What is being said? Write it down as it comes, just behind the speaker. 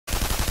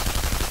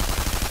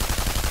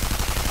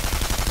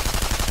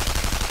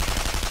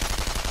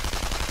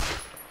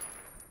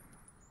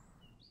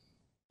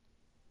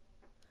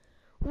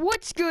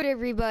What's good,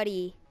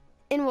 everybody,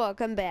 and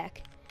welcome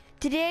back.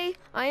 Today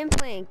I am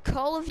playing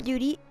Call of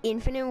Duty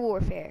Infinite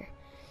Warfare,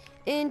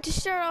 and to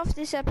start off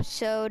this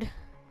episode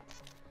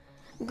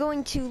I'm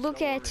going to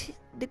look at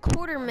the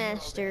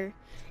quartermaster.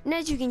 And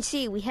as you can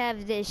see, we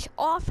have this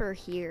offer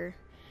here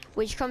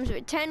which comes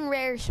with 10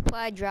 rare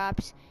supply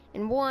drops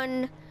and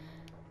 1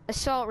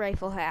 assault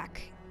rifle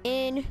hack,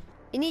 and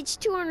it needs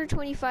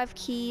 225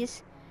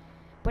 keys,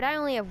 but I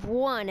only have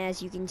 1,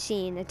 as you can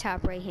see in the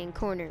top right hand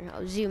corner.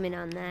 I'll zoom in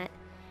on that.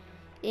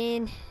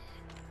 And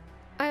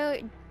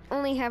I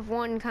only have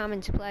 1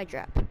 common supply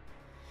drop,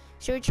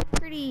 so it's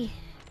pretty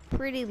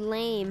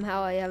lame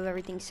how I have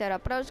everything set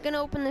up. But I was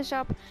gonna open this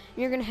up and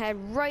you're gonna head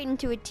right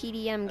into a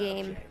TDM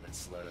game,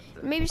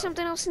 maybe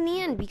something else in the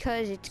end,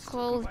 because it's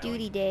Call of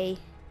Duty day.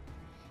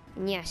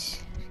 And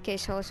yes, okay,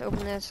 so let's open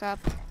this up.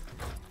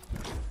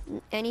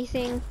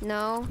 Anything?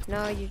 No,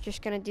 you're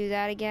just gonna do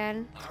that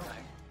again.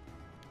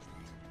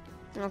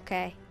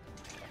 Okay,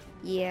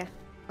 yeah,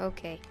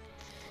 okay.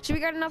 So we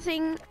got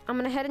nothing. I'm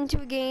gonna head into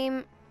a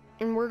game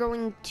and we're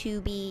going to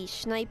be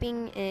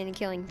sniping and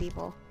killing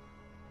people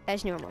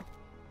as normal.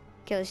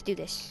 Okay, let's do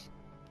this.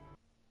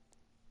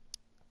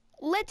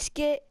 Let's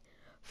get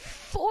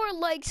 4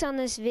 likes on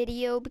this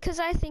video because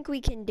I think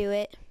we can do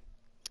it.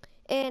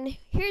 And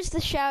here's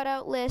the shout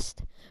out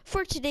list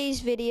for today's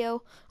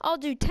video. I'll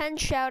do 10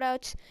 shout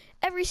outs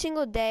every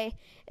single day,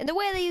 and the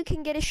way that you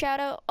can get a shout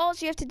out, all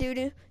you have to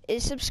do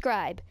is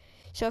subscribe.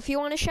 So if you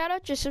want a shout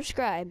out, just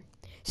subscribe.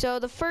 So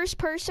the first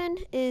person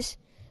is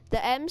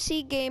the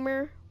MC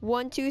Gamer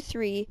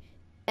 123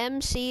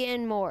 MC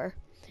and more,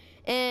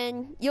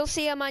 and you'll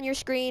see them on your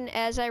screen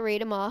as I read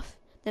them off.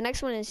 The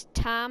next one is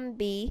Tom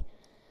B.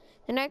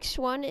 The next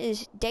one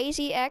is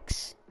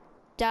DaisyX.S.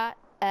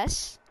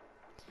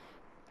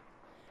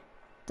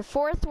 The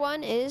 4th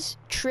one is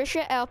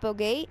Trisha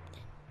Applegate.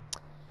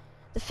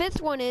 The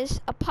 5th one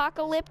is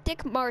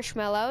Apocalyptic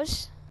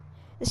Marshmallows.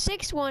 The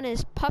 6th one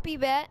is Puppy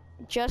Bat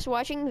Just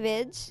Watching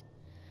Vids.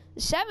 The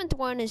 7th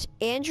one is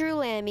Andrew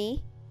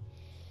Lammy.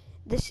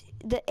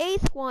 The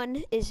 8th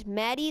one is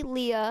Maddie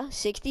Leah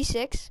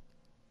 66.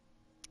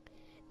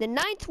 The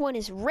 9th one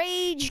is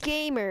Rage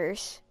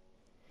Gamers.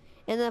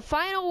 And the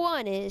final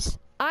one is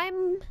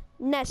I'm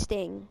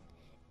Nesting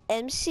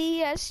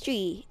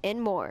MCSG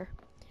and more.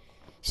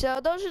 So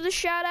those are the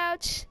shout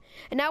outs,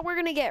 and now we're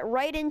gonna get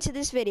right into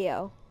this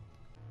video.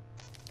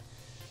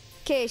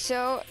 Okay,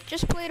 so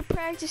just played a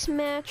practice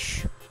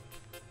match,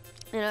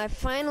 and I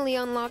finally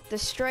unlocked the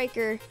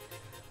striker,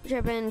 which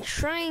I've been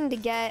trying to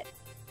get,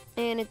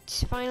 and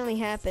it's finally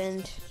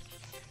happened.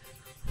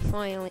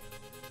 Finally.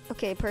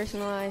 Okay,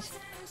 personalized.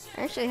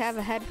 I actually have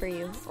a head for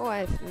you. Oh, I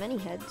have many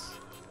heads.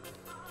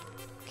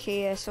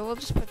 Okay, yeah, so we'll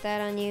just put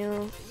that on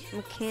you.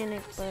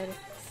 Mechanic, but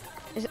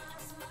is it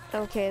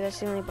okay? That's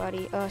the only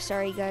body. Oh,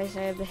 sorry guys,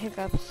 I have the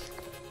hiccups.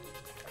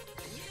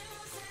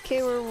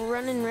 Okay, we're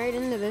running right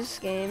into this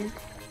game.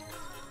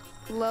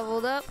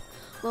 Leveled up,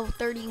 level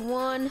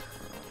 31.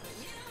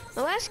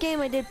 The last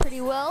game I did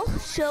pretty well,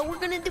 so we're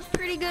gonna do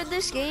pretty good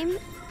this game.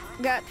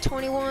 Got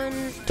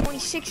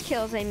 26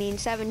 kills,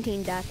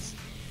 17 deaths,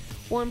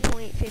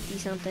 1.50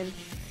 something.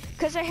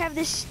 Because I have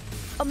this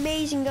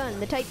amazing gun,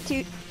 the Type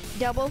 2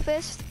 Double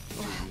Fist.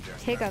 Oh,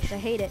 hiccups, I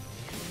hate it.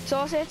 So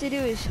all I have to do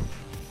is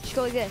just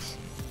go like this.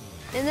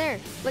 And there,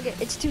 look at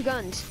it's 2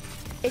 guns.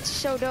 It's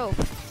so dope.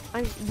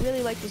 I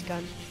really like this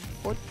gun.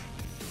 What?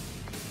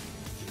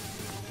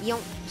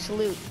 Yonk,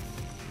 salute.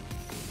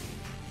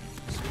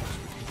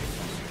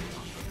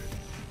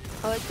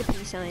 I like the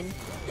peace sign.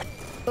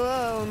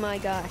 Oh my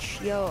gosh,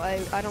 yo,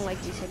 I don't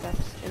like these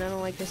hiccups, and I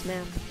don't like this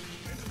map.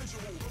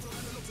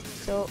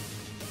 So,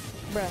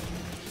 bruh,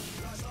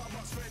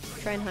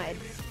 try and hide.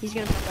 He's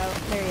gonna pop out.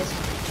 There he is.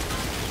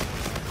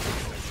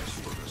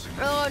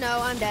 Oh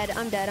no, I'm dead.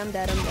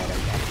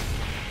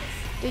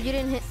 Dude, you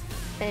didn't hit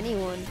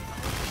anyone.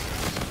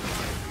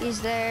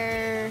 He's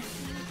there.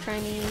 Try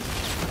me.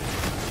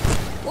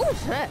 What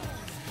was that?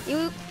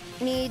 You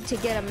need to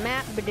get a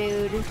map,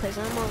 dude, because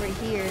I'm over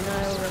here,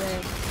 not over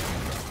there.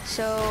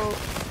 So,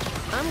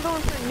 I'm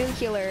going for a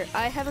nuclear.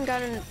 I haven't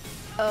gotten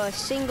a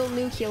single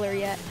nuclear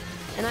yet,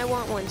 and I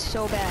want one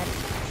so bad.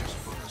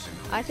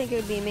 I think it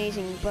would be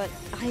amazing, but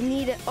I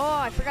need it. Oh,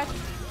 I forgot to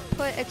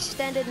put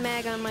extended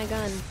mag on my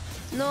gun.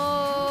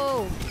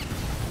 No!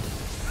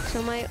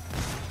 So my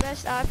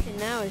best option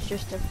now is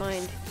just to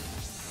find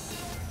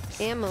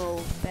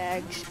ammo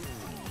bags.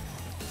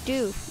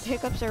 Dude,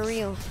 hiccups are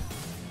real.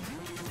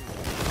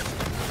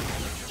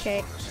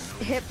 Okay,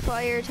 hip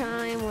fire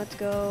time, let's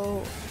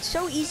go. It's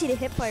so easy to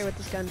hip fire with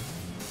this gun.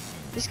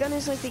 This gun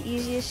is like the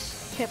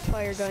easiest hip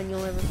fire gun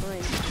you'll ever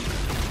find.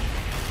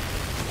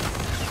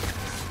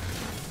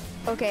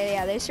 Okay,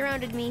 yeah, they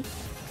surrounded me,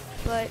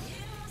 but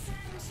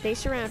they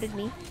surrounded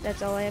me.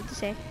 That's all I have to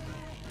say.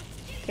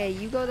 Okay,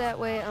 you go that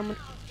way, I'm gonna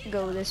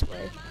go this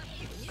way,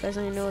 because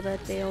I know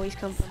that they always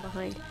come from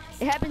behind.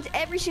 It happens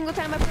every single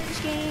time I play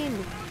this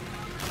game.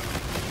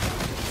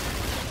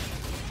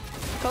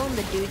 Call them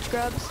the dude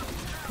scrubs,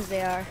 because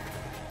they are.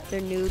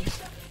 They're noobs.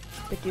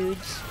 The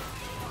dudes.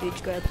 Dude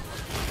scrub.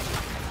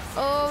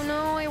 Oh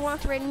no, I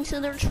walked right into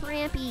their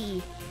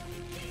trampy.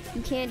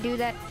 You can't do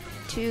that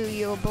to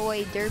your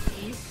boy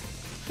Derpy.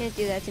 Can't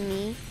do that to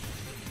me.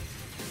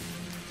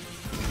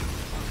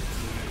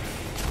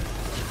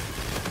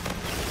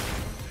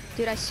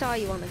 Dude, I saw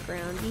you on the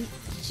ground. You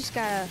just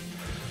gotta...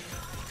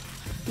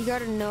 You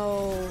gotta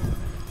know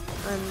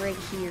I'm right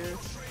here.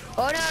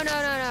 Oh,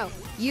 no.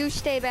 You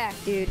stay back,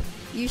 dude.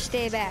 You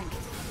stay back.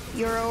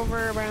 You're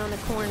over around the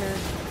corner.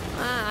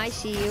 Ah, I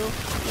see you.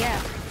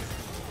 Yeah.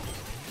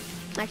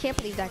 I can't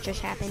believe that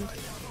just happened.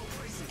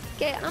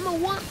 Okay, I'm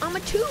a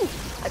 2.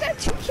 I got a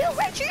 2 kill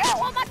ratio.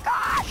 Oh my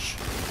gosh.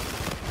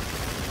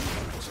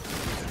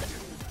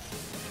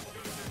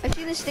 I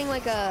see this thing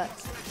like a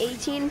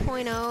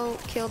 18.0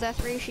 kill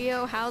death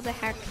ratio. How the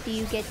heck do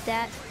you get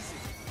that?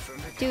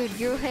 Dude,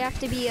 you have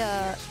to be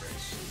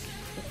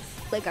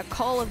like a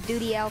Call of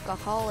Duty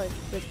alcoholic,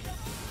 like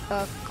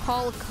a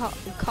Call of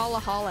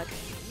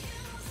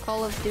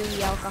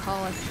Duty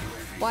alcoholic.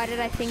 Why did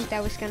I think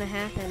that was gonna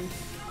happen?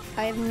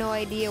 I have no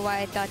idea why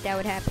I thought that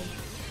would happen.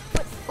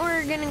 But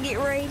we're gonna get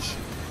right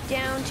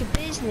down to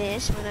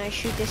business when I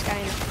shoot this guy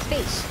in the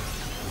face.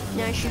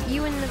 Now I shoot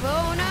you in the...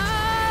 Oh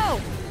no!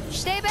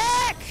 Stay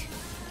back!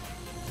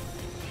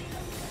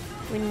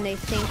 When they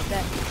think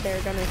that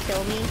they're gonna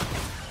kill me.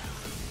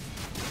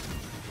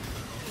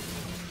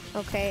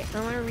 Okay,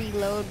 I'm gonna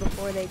reload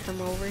before they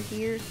come over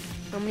here.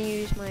 I'm gonna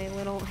use my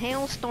little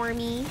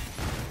hailstormy.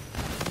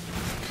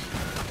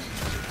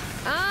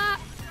 Ah!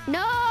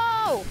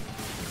 No!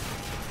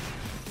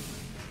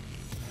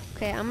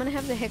 Okay, I'm gonna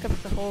have the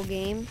hiccups the whole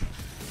game.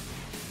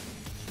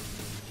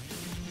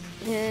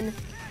 And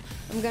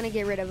I'm gonna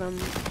get rid of them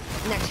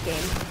next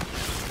game.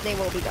 They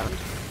will be done.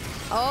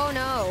 Oh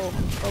no!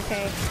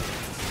 Okay.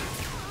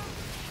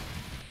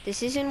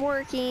 This isn't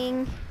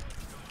working.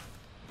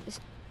 This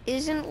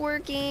isn't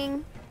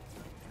working.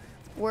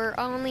 We're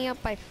only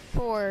up by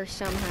 4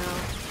 somehow.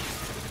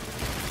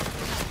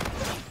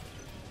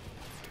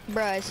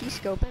 Bruh, is he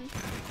scoping?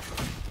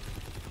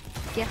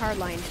 Get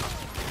hardlined.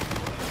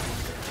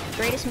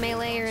 Greatest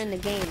meleeer in the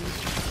game.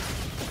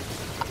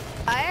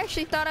 I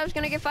actually thought I was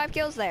gonna get 5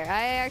 kills there.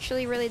 I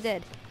actually really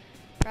did.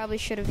 Probably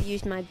should have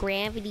used my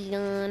gravity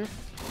gun.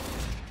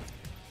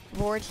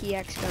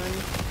 Vortex gun.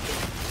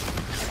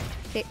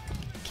 Okay,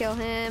 kill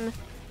him.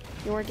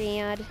 You're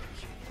dead.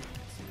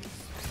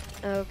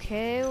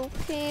 Okay.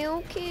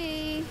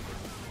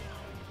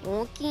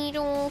 Okie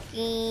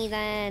dokie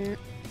then.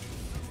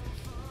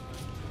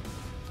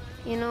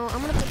 You know, I'm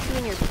gonna put you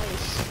in your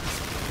place.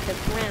 The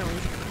ground.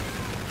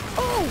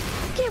 Oh!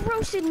 Get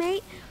roasted,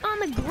 mate! On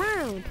the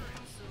ground!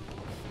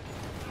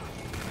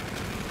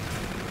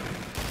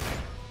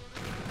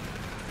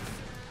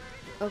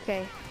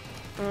 Okay.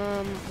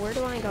 Where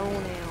do I go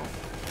now?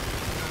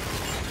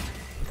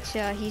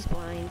 He's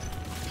blind.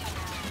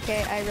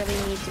 Okay, I really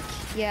need to...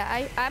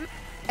 Yeah, I'm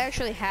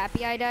actually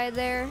happy I died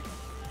there.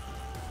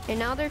 And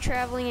now they're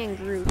traveling in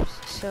groups,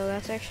 so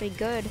that's actually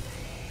good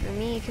for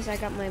me because I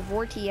got my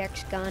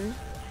Vortex gun.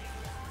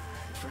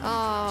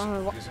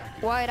 Oh,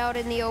 wide out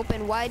in the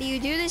open. Why do you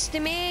do this to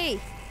me?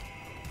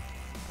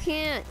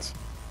 Can't.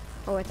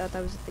 Oh, I thought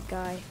that was the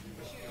guy.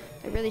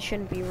 I really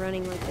shouldn't be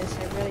running like this.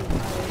 I really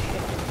probably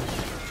shouldn't.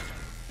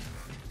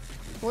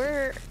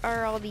 Where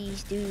are all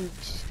these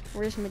dudes?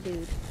 Where's my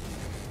dude?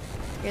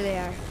 Here they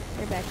are.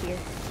 They're back here.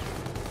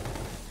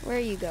 Where are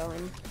you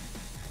going?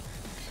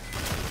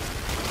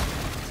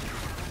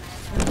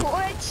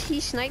 What? He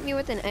sniped me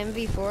with an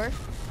MV4?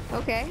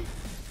 Okay.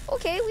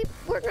 Okay,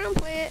 we're gonna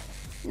play it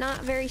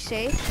not very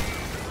safe.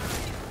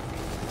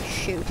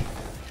 Shoot.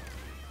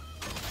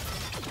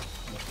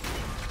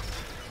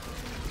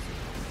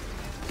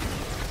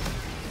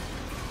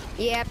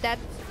 Yep,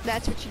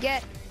 that's what you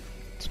get.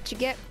 That's what you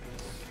get.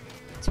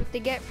 That's what they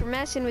get for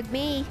messing with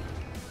me.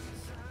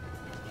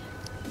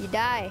 You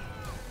die.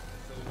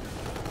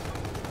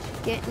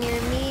 Get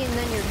near me and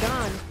then you're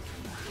gone.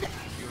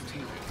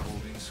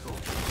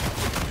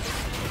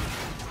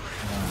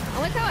 I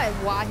like how I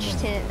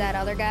watched that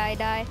other guy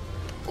die.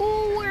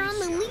 Ooh, we're on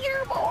the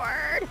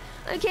leaderboard.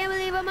 I can't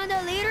believe I'm on the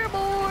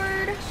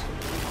leaderboard.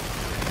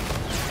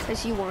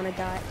 Because you want to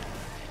die.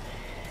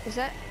 Is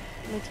that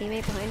my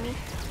teammate behind me?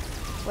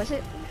 Was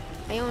it?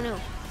 I don't know.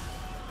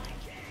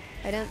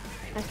 I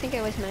think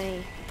it was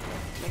my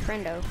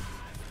friendo.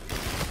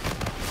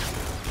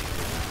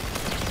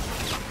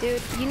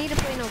 Dude, you need to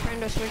play no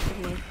friendo switch with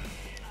me.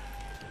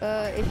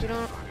 If you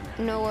don't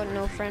know what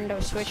no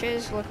friendo switch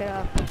is, look it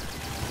up.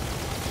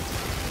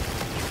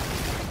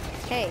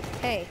 Hey.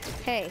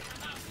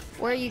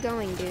 Where are you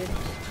going, dude?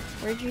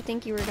 Where'd you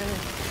think you were gonna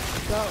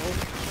go,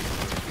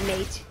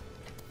 mate?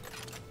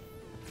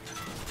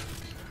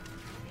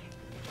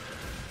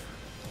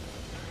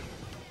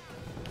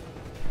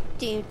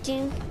 Do.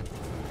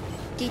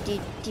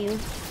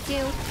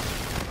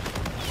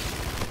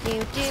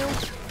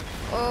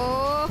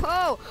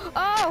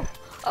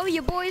 Oh,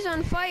 your boy's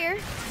on fire.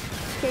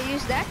 Okay,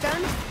 use that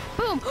gun.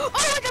 Boom. Oh,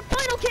 I got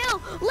final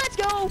kill. Let's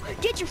go.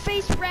 Get your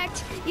face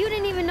wrecked. You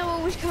didn't even know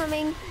what was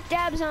coming.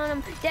 Dabs on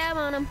him. Dab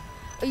on him.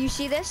 Oh, you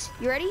see this?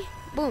 You ready?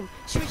 Boom.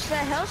 Switch to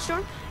that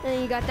Hellstorm. And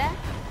then you got that.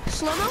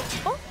 Slow-mo.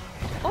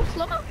 Oh,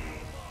 slow-mo.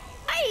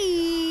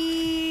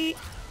 Aye.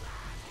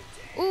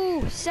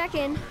 Ooh,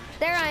 second.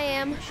 There I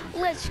am.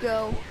 Let's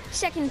go.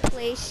 Second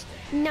place.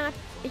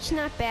 It's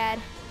not bad.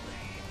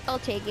 I'll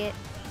take it.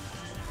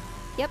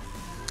 Yep.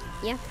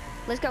 Yeah.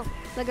 Let's go.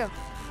 Let's go.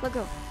 Let's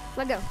go.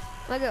 Let's go.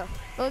 Let's go.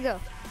 Let's go.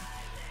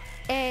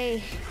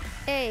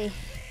 A.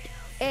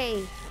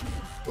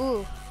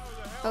 Ooh.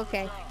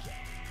 Okay.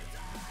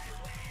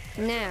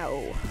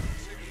 Now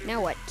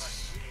what?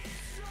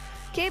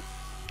 Okay.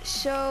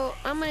 So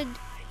I'm gonna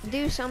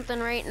do something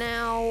right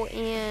now,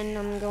 and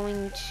I'm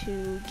going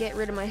to get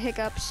rid of my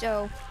hiccups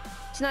so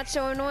it's not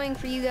so annoying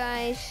for you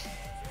guys,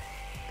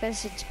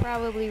 because it's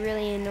probably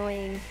really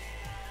annoying.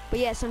 But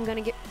yes, I'm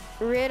gonna get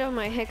rid of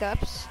my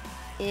hiccups,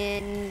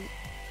 and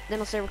then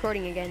I'll start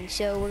recording again.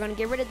 So we're gonna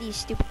get rid of these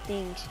stupid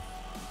things.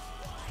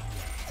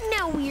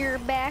 Now we're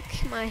back.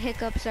 My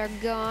hiccups are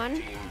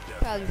gone.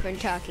 Probably from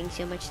talking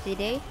so much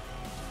today.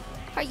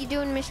 How you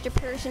doing, Mr.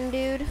 Person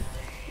Dude?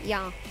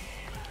 Yeah.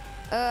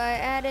 I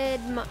added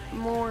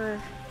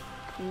more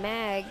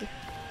mag,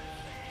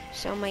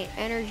 so my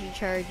energy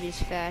charge is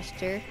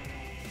faster.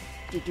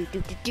 You are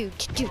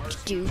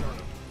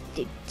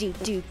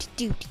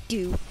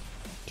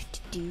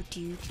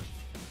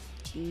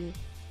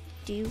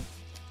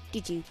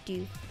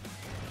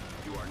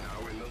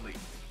now in the lead.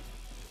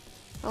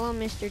 Hello,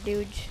 Mr.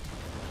 Dudes.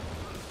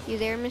 You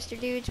there, Mr.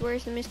 Dudes?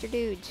 Where's the Mr.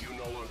 Dudes? You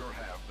no longer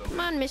have the Come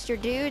on, Mr.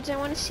 Dudes. I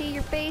want to see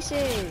your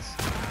faces.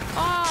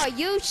 Oh,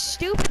 you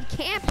stupid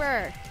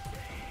camper.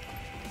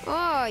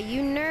 Oh,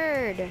 you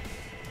nerd.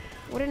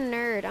 What a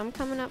nerd. I'm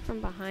coming up from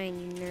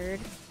behind, you nerd.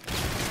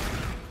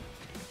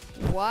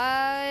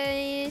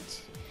 What?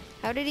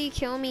 How did he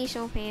kill me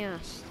so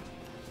fast?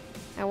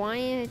 I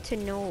wanted to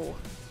know.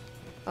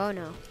 Oh,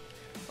 no.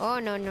 Oh,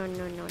 no.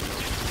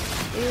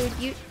 Dude,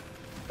 you...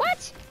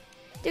 What?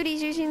 Dude,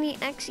 he's using the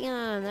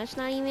Exion. That's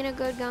not even a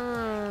good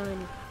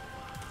gun.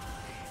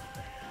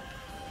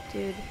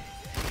 Dude.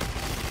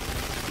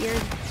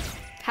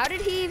 How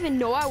did he even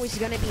know I was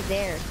gonna be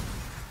there?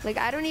 Like,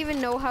 I don't even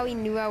know how he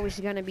knew I was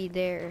gonna be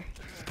there.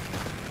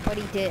 But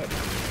he did.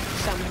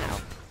 Somehow.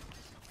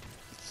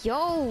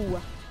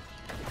 Yo!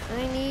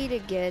 I need to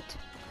get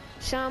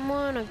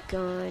someone a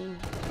gun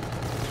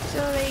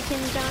so they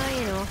can die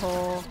in a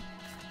hole.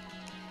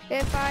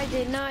 If I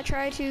did not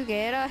try to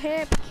get a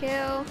hip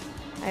kill,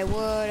 I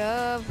would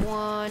have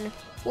won.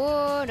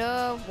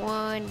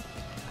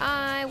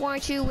 I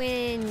want to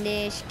win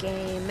this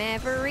game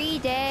every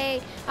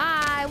day.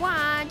 I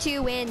want to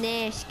win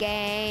this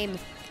game.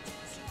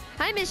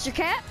 Hi, Mr.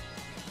 Cat.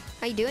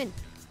 How you doing?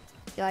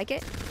 You like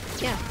it?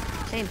 Yeah,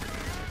 same.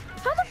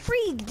 How the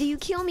freak do you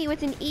kill me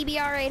with an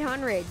EBR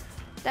 800?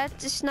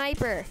 That's a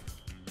sniper.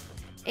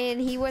 And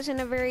he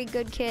wasn't a very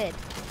good kid.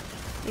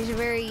 He's a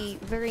very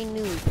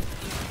noob.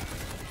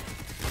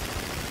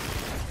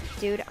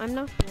 Dude, I'm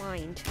not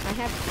blind. I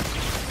have...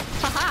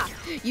 Haha!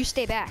 You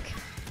stay back.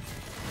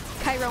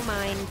 Pyro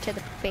mine to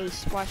the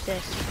face. Watch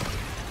this.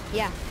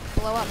 Yeah,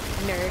 blow up,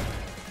 nerd.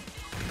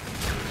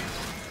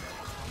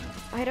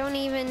 I don't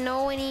even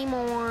know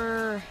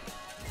anymore.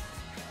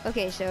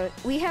 Okay, so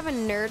we have a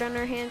nerd on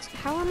our hands.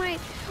 How am I?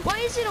 Why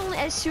is it only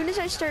as soon as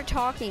I start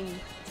talking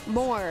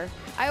more,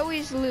 I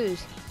always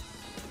lose?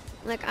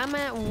 Like, I'm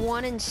at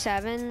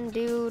 1-7,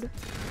 dude.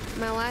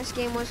 My last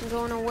game wasn't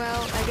going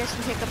well. I guess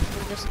the hiccups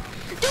were just...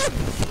 Dude,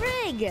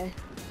 frig!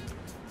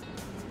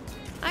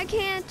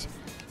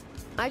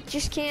 I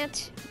just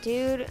can't.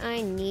 Dude,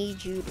 I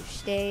need you to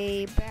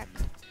stay back.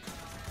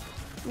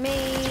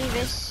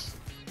 Mavis.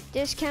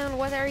 Discount,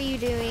 what are you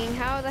doing?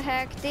 How the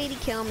heck did he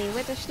kill me?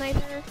 With a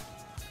sniper?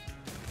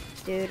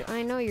 Dude,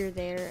 I know you're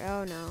there.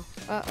 Oh no.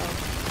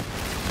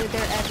 Uh-oh. Dude,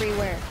 they're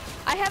everywhere.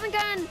 I've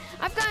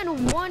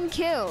gotten 1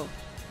 kill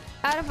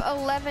out of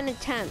 11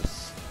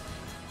 attempts.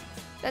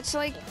 That's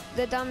like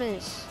the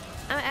dumbest.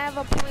 I have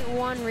a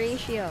 0.1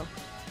 ratio.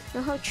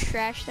 Know how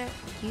trash that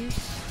you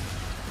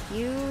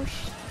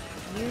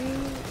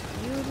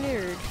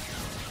nerd.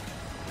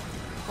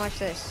 Watch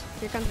this.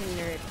 Here comes a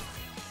nerd.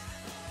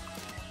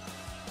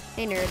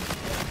 Hey, nerd.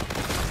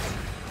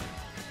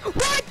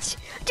 What?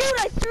 Dude,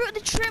 I threw the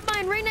trip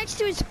mine right next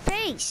to his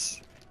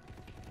face.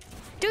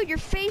 Dude, your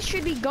face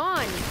should be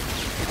gone.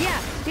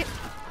 Yeah.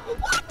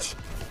 What?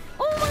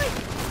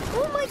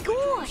 Oh my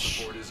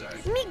gosh.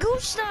 Me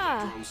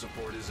gusta.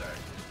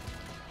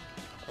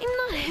 I'm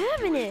not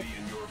having it.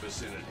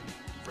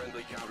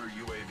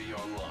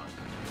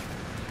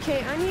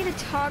 Okay, I need to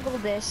toggle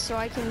this so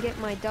I can get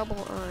my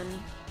double on.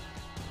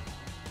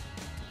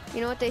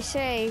 You know what they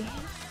say,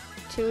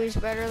 2 is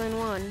better than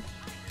 1.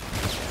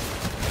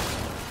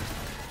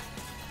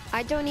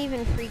 I don't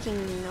even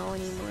freaking know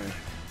anymore.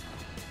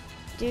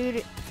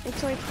 Dude,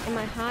 it's like, am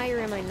I high or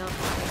am I not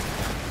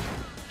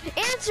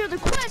high? Answer the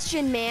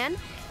question, man!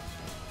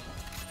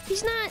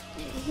 He's not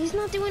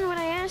doing what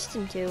I asked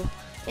him to.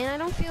 And I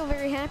don't feel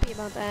very happy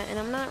about that, and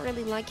I'm not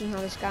really liking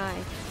how this guy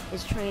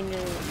is trying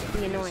to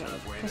be annoying,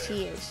 because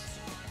he is.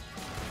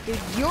 Dude,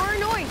 you're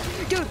annoying.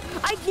 Dude,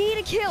 I need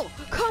a kill.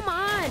 Come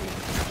on.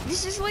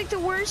 This is like the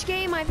worst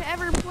game I've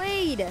ever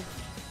played.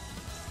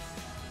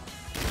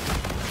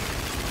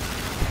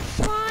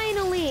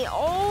 Finally.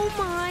 Oh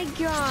my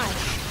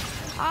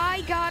gosh.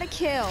 I got a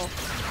kill.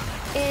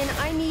 And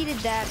I needed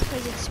that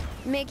because it's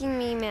making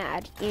me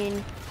mad.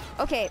 And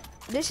okay,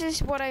 this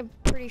is what I'm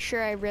pretty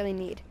sure I really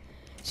need.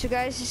 So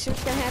guys, this is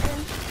what's gonna happen.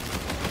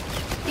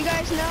 You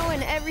guys know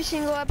in every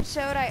single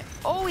episode I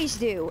always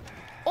do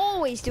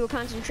a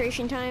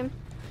concentration time.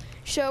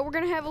 So we're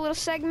gonna have a little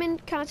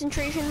segment,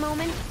 concentration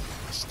moment,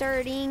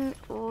 starting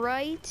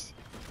right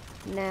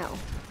now.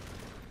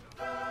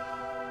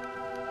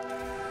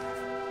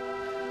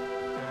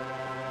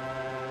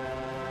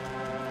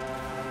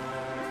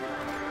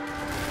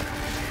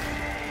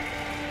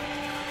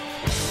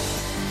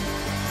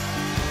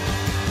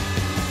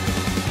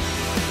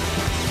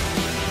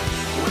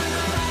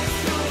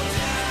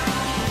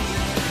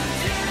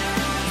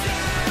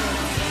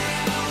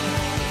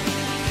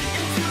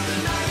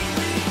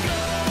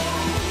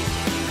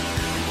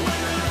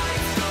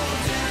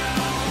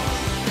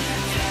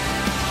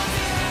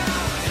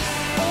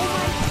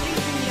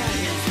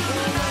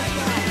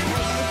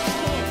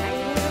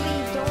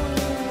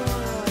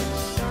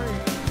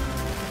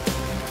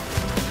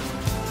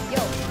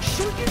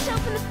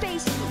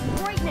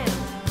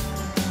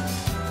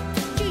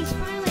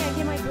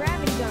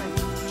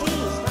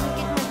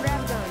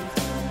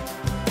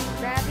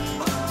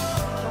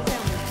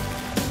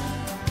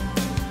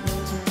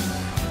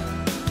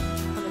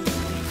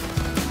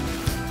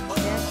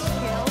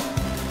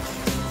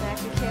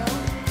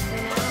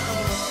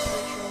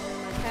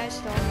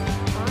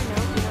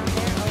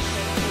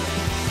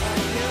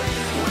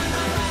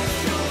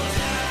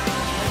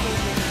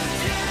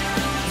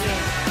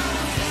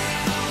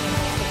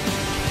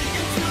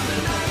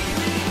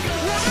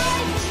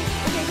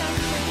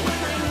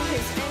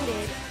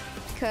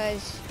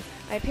 Because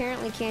I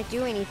apparently can't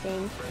do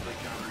anything. Friendly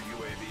counter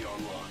UAV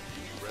online.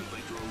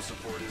 Friendly drone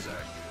support is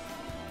active.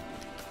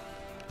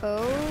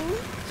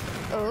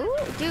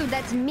 Oh, dude,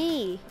 that's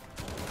me.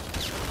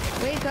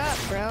 Wake up,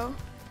 bro.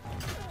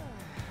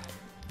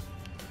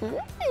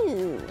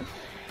 Ooh.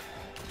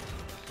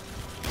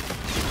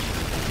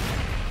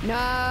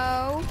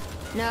 No,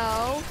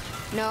 no,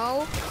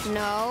 no,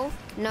 no,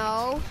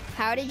 no.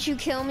 How did you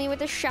kill me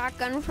with a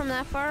shotgun from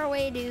that far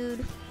away,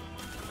 dude?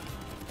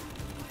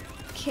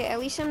 Okay,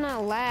 at least I'm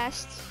not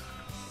last,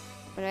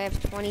 but I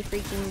have 20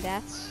 freaking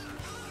deaths.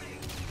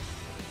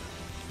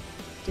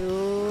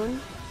 Dude,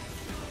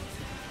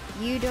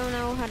 you don't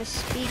know how to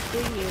speak, do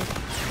you?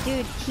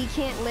 Dude, he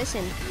can't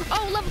listen.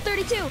 Oh, level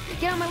 32!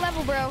 Get on my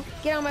level, bro.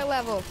 Get on my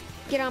level.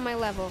 Get on my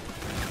level.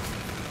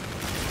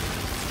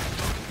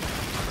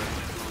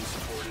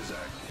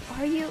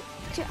 Are you?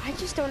 Dude, I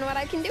just don't know what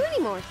I can do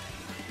anymore.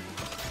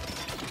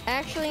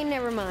 Actually,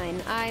 never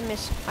mind.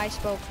 I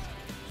spoke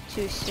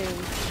too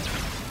soon.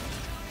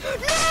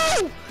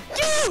 No!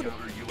 Dude!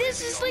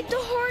 This is like the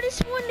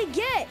hardest one to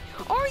get!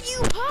 Are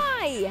you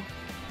high?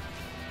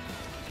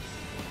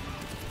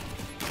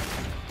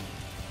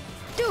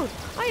 Dude,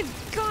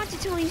 I've got to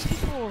tell these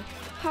people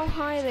how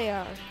high they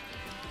are.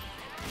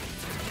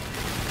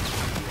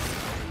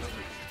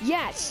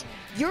 Yes,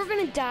 you're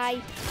gonna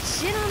die,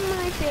 sit on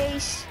my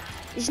face.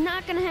 It's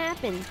not gonna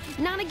happen.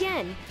 Not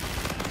again.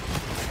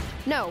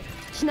 No,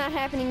 it's not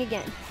happening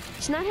again.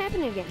 It's not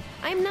happening again.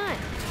 I'm not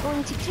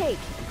going to take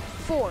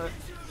 4.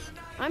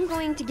 I'm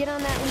going to get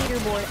on that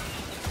leaderboard.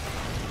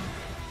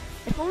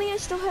 If only I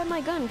still had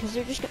my gun, because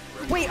they're just gonna...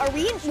 Wait,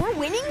 we're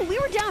winning? We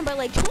were down by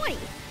like 20.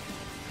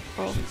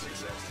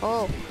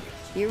 Oh,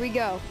 here we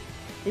go.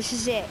 This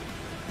is it.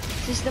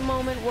 This is the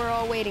moment we're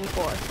all waiting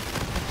for.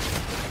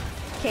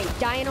 Okay,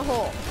 die in a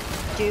hole.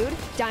 Dude,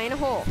 die in a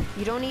hole.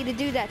 You don't need to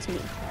do that to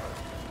me.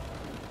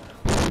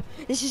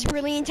 This is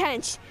really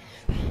intense.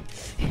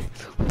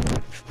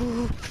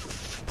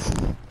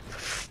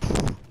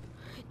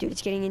 Dude,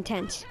 it's getting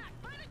intense.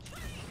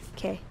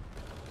 Okay.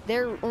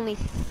 They're only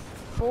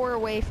 4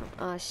 away from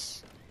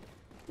us.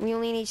 We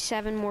only need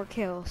 7 more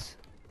kills.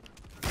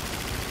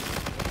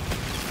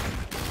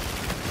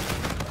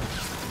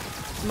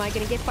 Am I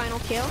gonna get final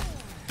kill?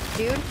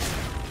 Dude,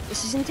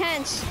 this is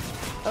intense.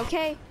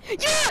 Okay.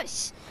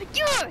 Yes!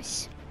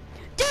 Yes!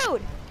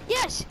 Dude!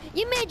 Yes!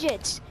 You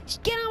midgets!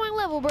 Get on my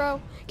level,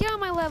 bro. Get on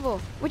my level.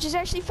 Which is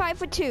actually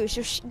 5'2",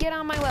 so get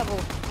on my level.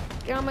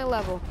 Get on my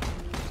level.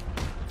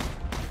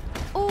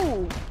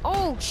 Oh!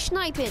 Oh,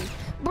 sniping.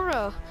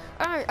 Bruh.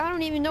 I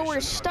don't even know where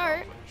to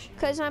start.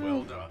 Because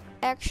I'm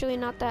actually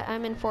not that...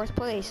 I'm in 4th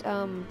place.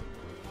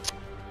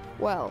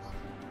 Well.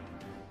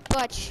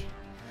 But...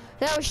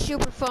 that was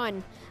super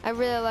fun. I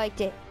really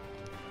liked it.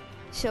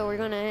 So we're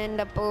gonna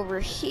end up over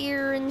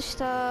here and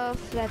stuff.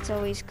 That's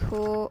always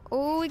cool.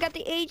 Oh, we got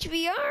the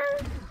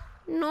HVR.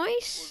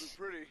 Nice. Wasn't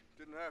pretty.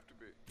 Didn't have to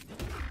be.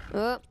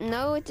 Oh,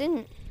 no, it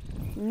didn't.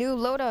 New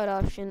loadout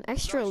option.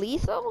 Extra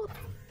lethal?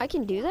 I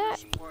can do that?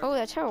 Oh,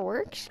 that's how it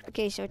works?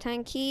 Okay, so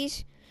 10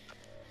 keys.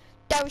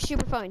 That was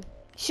super fun.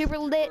 Super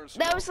lit.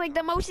 That was like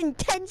the most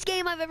intense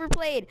game I've ever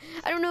played.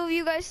 I don't know if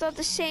you guys thought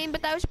the same,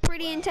 but that was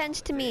pretty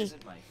intense to me.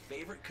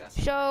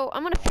 So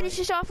I'm gonna finish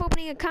this off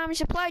opening a common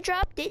supply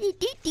drop.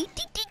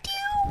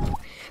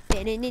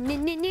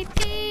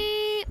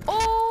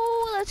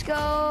 Oh, let's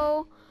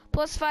go.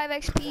 Plus 5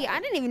 XP. I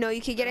didn't even know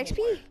you could get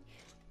XP.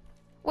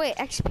 Wait,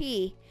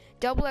 XP.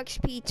 Double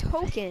XP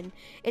token.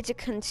 It's a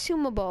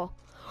consumable.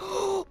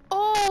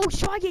 Oh,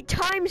 so I get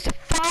times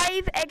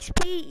 5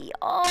 XP.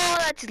 Oh,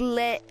 that's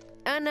lit.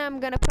 And I'm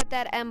gonna put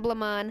that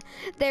emblem on.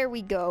 There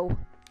we go.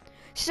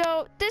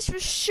 So this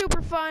was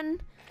super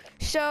fun.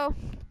 So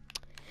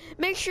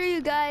make sure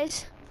you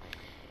guys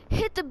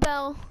hit the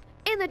bell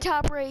in the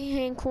top right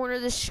hand corner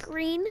of the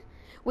screen,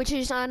 which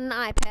is on an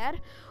iPad,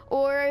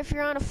 or if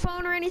you're on a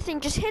phone or anything,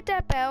 just hit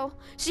that bell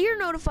so you're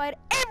notified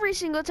every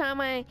single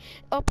time I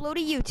upload a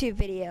YouTube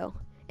video.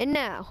 And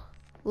now,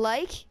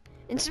 like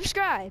and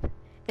subscribe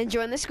and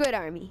join the Squid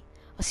Army.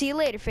 I'll see you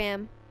later,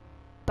 fam.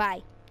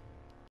 Bye.